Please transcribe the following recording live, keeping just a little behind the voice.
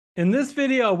In this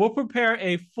video, we'll prepare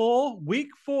a full week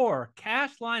 4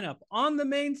 cash lineup on the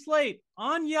main slate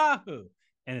on Yahoo,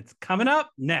 and it's coming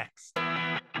up next.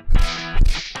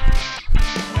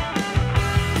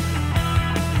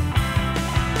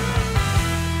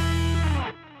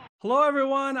 Hello,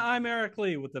 everyone. I'm Eric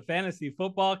Lee with the Fantasy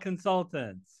Football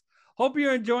Consultants. Hope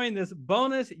you're enjoying this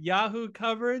bonus Yahoo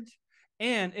coverage.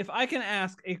 And if I can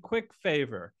ask a quick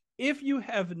favor, if you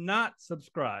have not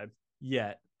subscribed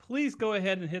yet, please go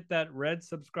ahead and hit that red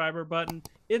subscriber button.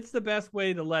 It's the best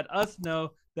way to let us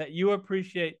know that you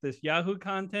appreciate this Yahoo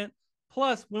content.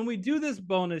 Plus, when we do this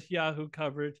bonus Yahoo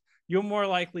coverage, you'll more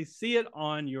likely see it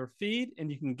on your feed, and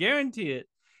you can guarantee it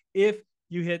if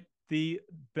you hit the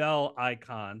bell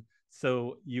icon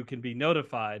so you can be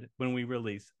notified when we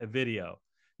release a video.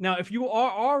 Now, if you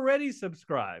are already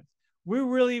subscribed, we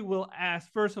really will ask,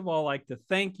 first of all, like to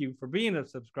thank you for being a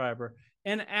subscriber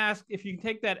and ask if you can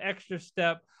take that extra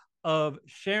step of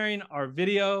sharing our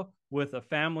video with a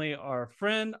family or a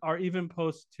friend, or even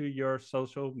post to your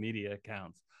social media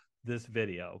accounts this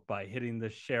video by hitting the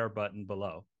share button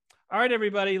below. All right,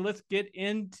 everybody, let's get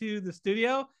into the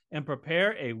studio and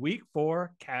prepare a week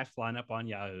 4 cash lineup on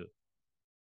Yahoo.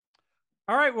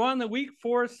 All right, we're on the week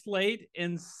 4 slate,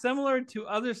 and similar to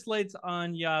other slates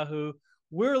on Yahoo,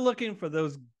 we're looking for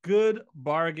those good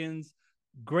bargains,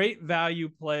 great value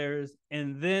players,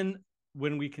 and then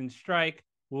when we can strike,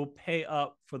 we'll pay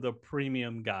up for the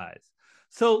premium guys.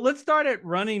 So let's start at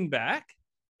running back,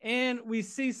 and we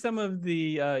see some of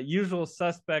the usual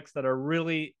suspects that are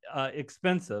really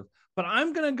expensive, but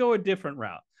I'm going to go a different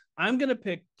route. I'm going to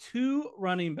pick 2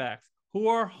 running backs who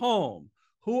are home,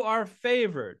 who are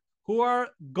favored, who are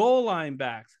goal line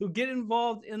backs, who get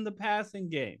involved in the passing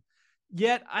game.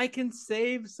 Yet I can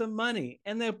save some money,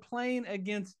 and they're playing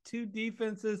against 2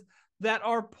 defenses that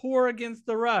are poor against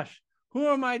the rush. Who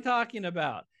am I talking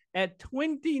about? At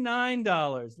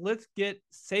 $29, let's get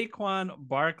Saquon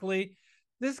Barkley.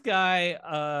 This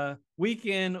guy, week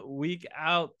in, week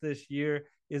out this year,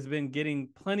 has been getting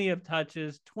plenty of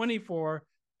touches, 24,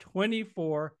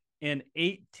 24, and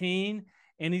 18.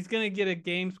 And he's going to get a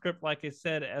game script, like I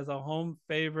said, as a home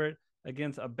favorite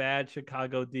against a bad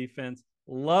Chicago defense.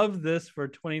 Love this for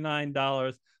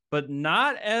 $29, but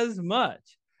not as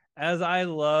much as I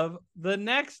love the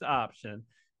next option,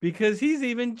 because he's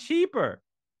even cheaper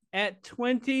at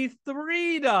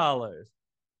 $23.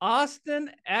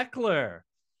 Austin Eckler.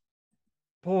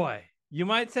 Boy, you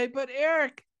might say, but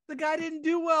Eric, the guy didn't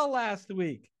do well last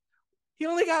week. He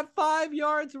only got 5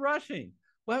 yards rushing.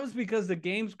 Well, that was because the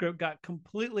game script got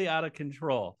completely out of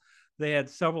control. They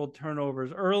had several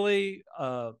turnovers early.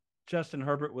 Justin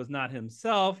Herbert was not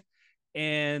himself,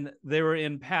 and they were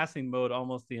in passing mode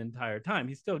almost the entire time.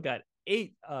 He still got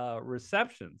 8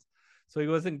 receptions. So he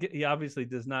obviously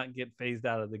does not get phased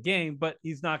out of the game, but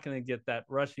he's not going to get that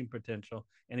rushing potential,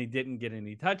 and he didn't get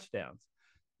any touchdowns.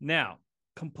 Now,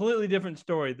 completely different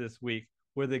story this week,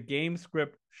 where the game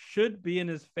script should be in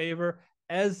his favor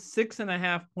as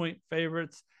 6.5-point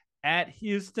favorites at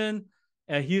Houston,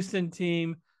 a Houston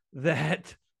team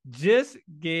that just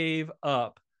gave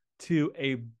up to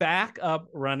a backup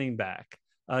running back,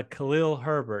 Khalil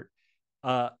Herbert,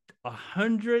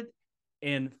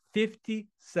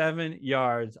 157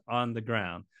 yards on the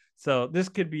ground. So this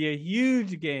could be a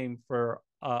huge game for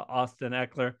Austin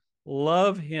Eckler.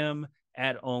 Love him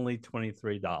at only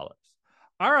 $23.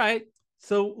 All right,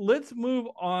 so let's move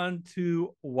on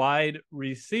to wide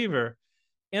receiver.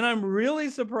 And I'm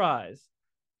really surprised.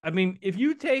 I mean, if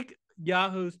you take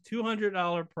Yahoo's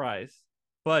 $200 price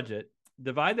budget,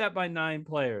 divide that by 9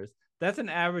 players, that's an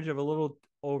average of a little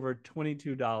over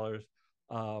 $22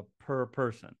 per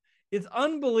person. It's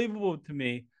unbelievable to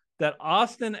me that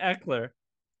Austin Eckler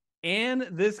and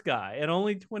this guy at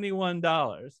only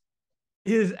 $21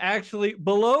 is actually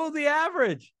below the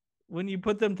average when you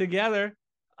put them together.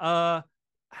 How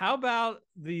about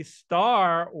the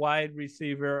star wide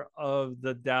receiver of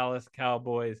the Dallas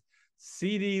Cowboys,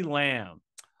 CeeDee Lamb?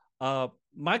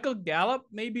 Michael Gallup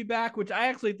may be back, which I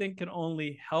actually think can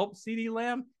only help CeeDee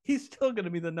Lamb. He's still going to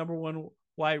be the number 1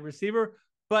 wide receiver,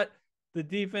 but the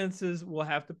defenses will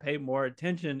have to pay more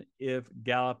attention if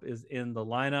Gallup is in the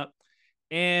lineup.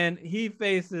 And he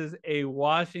faces a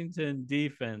Washington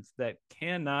defense that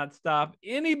cannot stop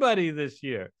anybody this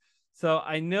year. So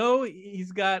I know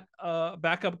he's got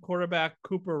backup quarterback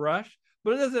Cooper Rush,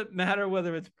 but it doesn't matter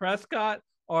whether it's Prescott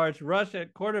or it's Rush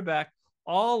at quarterback.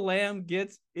 All Lamb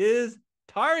gets is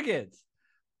targets.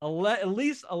 At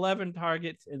least 11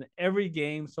 targets in every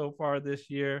game so far this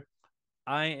year.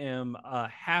 I am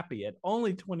happy at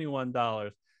only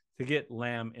 $21 to get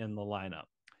Lamb in the lineup.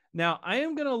 Now, I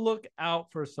am going to look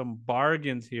out for some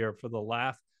bargains here for the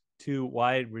last two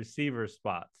wide receiver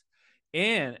spots.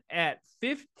 And at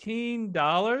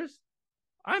 $15,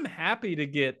 I'm happy to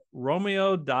get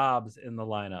Romeo Doubs in the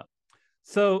lineup.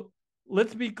 So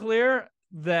let's be clear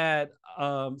that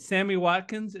Sammy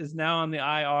Watkins is now on the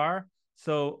IR.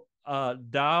 So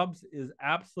Doubs is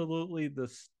absolutely the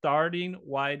starting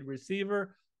wide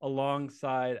receiver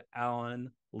alongside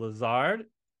Allen Lazard.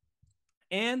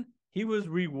 And he was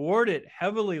rewarded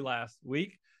heavily last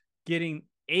week, getting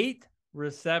 8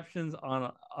 receptions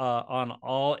on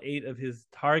all 8 of his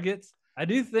targets. I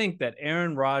do think that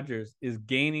Aaron Rodgers is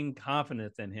gaining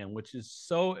confidence in him, which is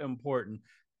so important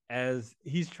as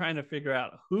he's trying to figure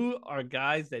out who are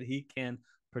guys that he can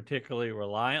particularly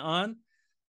rely on.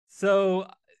 So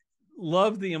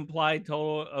love the implied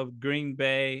total of Green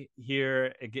Bay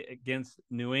here against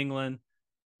New England.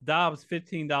 Doubs,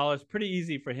 $15, pretty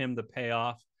easy for him to pay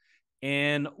off.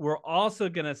 And we're also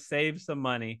going to save some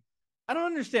money. I don't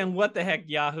understand what the heck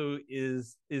Yahoo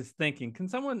is thinking. Can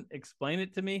someone explain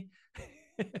it to me?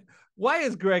 Why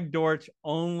is Greg Dortch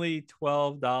only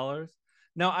 $12?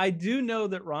 Now, I do know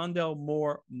that Rondell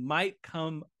Moore might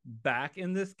come back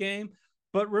in this game,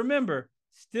 but remember,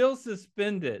 still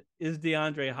suspended is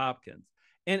DeAndre Hopkins.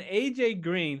 And AJ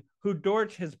Green, who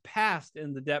Dortch has passed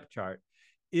in the depth chart,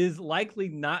 is likely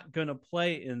not going to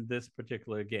play in this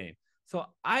particular game. So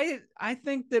I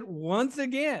think that once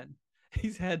again,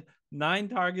 he's had 9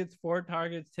 targets, 4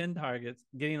 targets, 10 targets,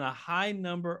 getting a high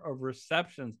number of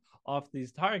receptions off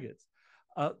these targets,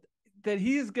 that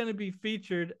he is going to be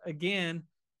featured again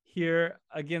here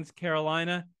against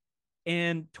Carolina.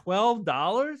 And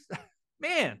 $12,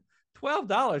 man,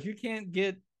 $12. You can't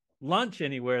get lunch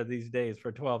anywhere these days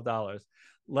for $12,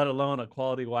 let alone a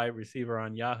quality wide receiver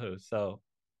on Yahoo. So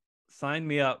sign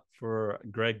me up for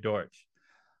Greg Dortch.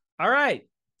 All right.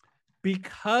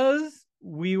 Because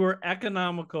we were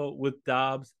economical with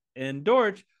Doubs and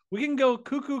Dortch, we can go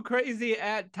cuckoo crazy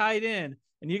at tight end.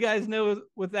 And you guys know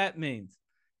what that means.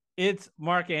 It's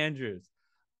Mark Andrews.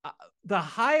 The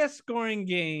highest scoring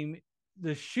game,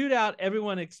 the shootout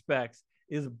everyone expects,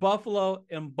 is Buffalo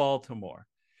and Baltimore.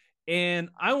 And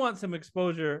I want some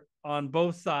exposure on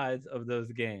both sides of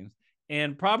those games.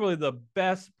 And probably the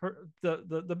best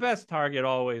target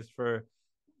always for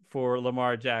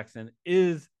Lamar Jackson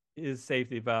is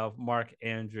safety valve Mark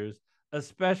Andrews,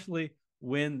 especially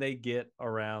when they get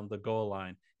around the goal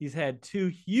line. He's had 2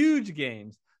 huge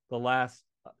games the last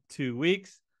 2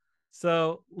 weeks.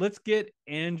 So let's get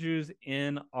Andrews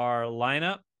in our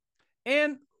lineup.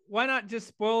 And why not just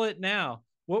spoil it now?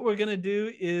 What we're going to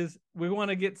do is we want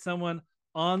to get someone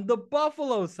on the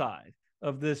Buffalo side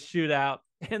of this shootout.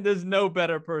 And there's no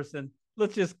better person.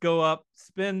 Let's just go up,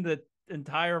 spend the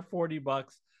entire $40.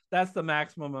 That's the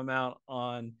maximum amount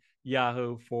on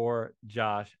Yahoo for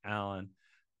Josh Allen.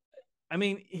 I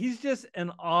mean, he's just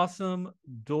an awesome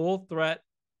dual threat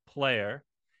player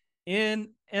in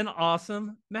an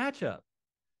awesome matchup.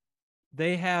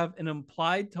 They have an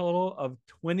implied total of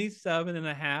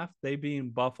 27.5, they being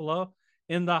Buffalo.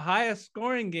 In the highest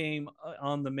scoring game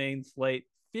on the main slate,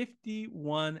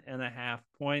 51.5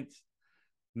 points.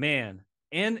 Man,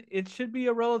 and it should be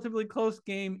a relatively close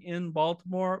game in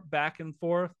Baltimore, back and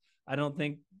forth. I don't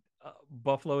think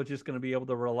Buffalo is just going to be able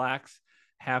to relax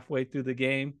halfway through the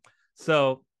game.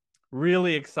 So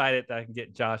really excited that I can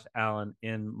get Josh Allen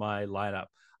in my lineup.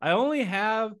 I only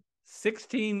have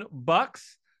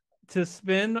 $16 to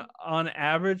spend on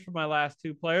average for my last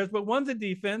 2 players, but one's a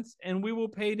defense, and we will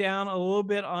pay down a little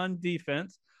bit on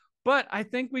defense. But I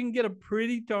think we can get a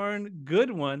pretty darn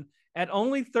good one at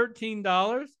only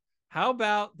 $13. How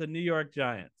about the New York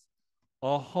Giants?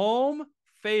 A home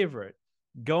favorite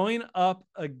going up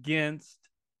against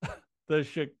the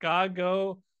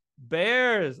Chicago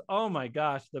Bears. Oh my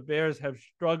gosh, the Bears have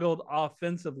struggled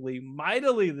offensively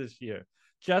mightily this year.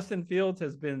 Justin Fields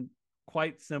has been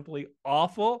quite simply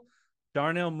awful.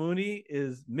 Darnell Mooney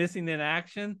is missing in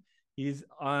action. He's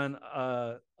on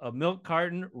a milk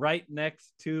carton right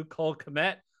next to Cole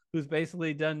Kmet, who's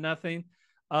basically done nothing.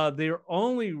 Their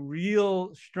only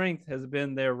real strength has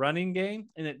been their running game,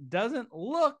 and it doesn't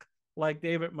look like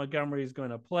David Montgomery is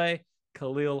going to play.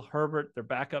 Khalil Herbert, their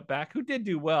backup back, who did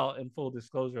do well in full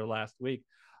disclosure last week,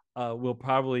 will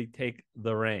probably take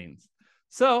the reins.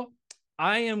 So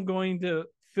I am going to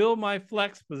fill my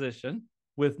flex position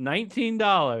with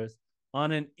 $19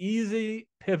 on an easy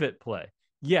pivot play.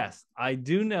 Yes, I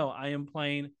do know I am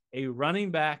playing a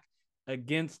running back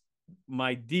against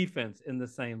my defense in the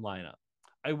same lineup.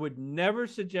 I would never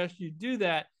suggest you do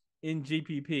that in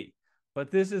GPP,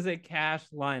 but this is a cash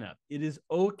lineup. It is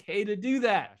okay to do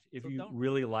that if you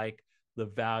really like the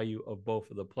value of both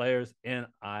of the players, and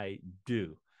I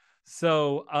do.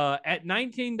 So at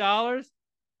 $19,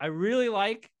 I really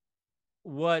like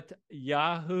what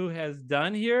Yahoo has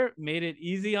done here, made it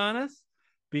easy on us.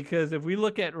 Because if we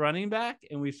look at running back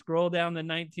and we scroll down to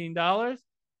 $19,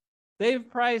 they've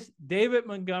priced David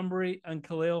Montgomery and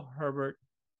Khalil Herbert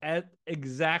at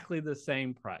exactly the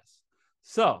same price.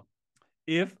 So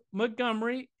if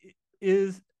Montgomery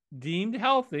is deemed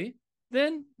healthy,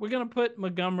 then we're going to put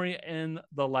Montgomery in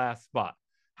the last spot.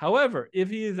 However, if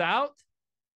he is out,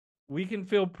 we can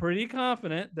feel pretty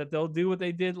confident that they'll do what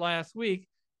they did last week,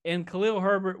 and Khalil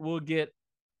Herbert will get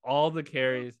all the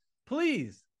carries.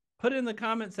 Please put in the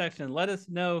comment section. Let us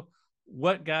know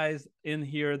what guys in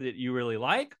here that you really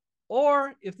like,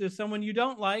 or if there's someone you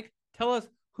don't like, tell us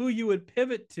who you would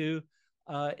pivot to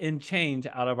and change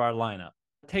out of our lineup.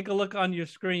 Take a look on your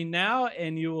screen now,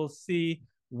 and you will see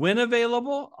when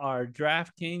available our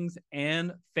DraftKings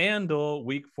and FanDuel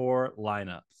Week 4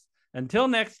 lineups. Until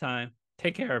next time,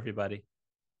 take care, everybody.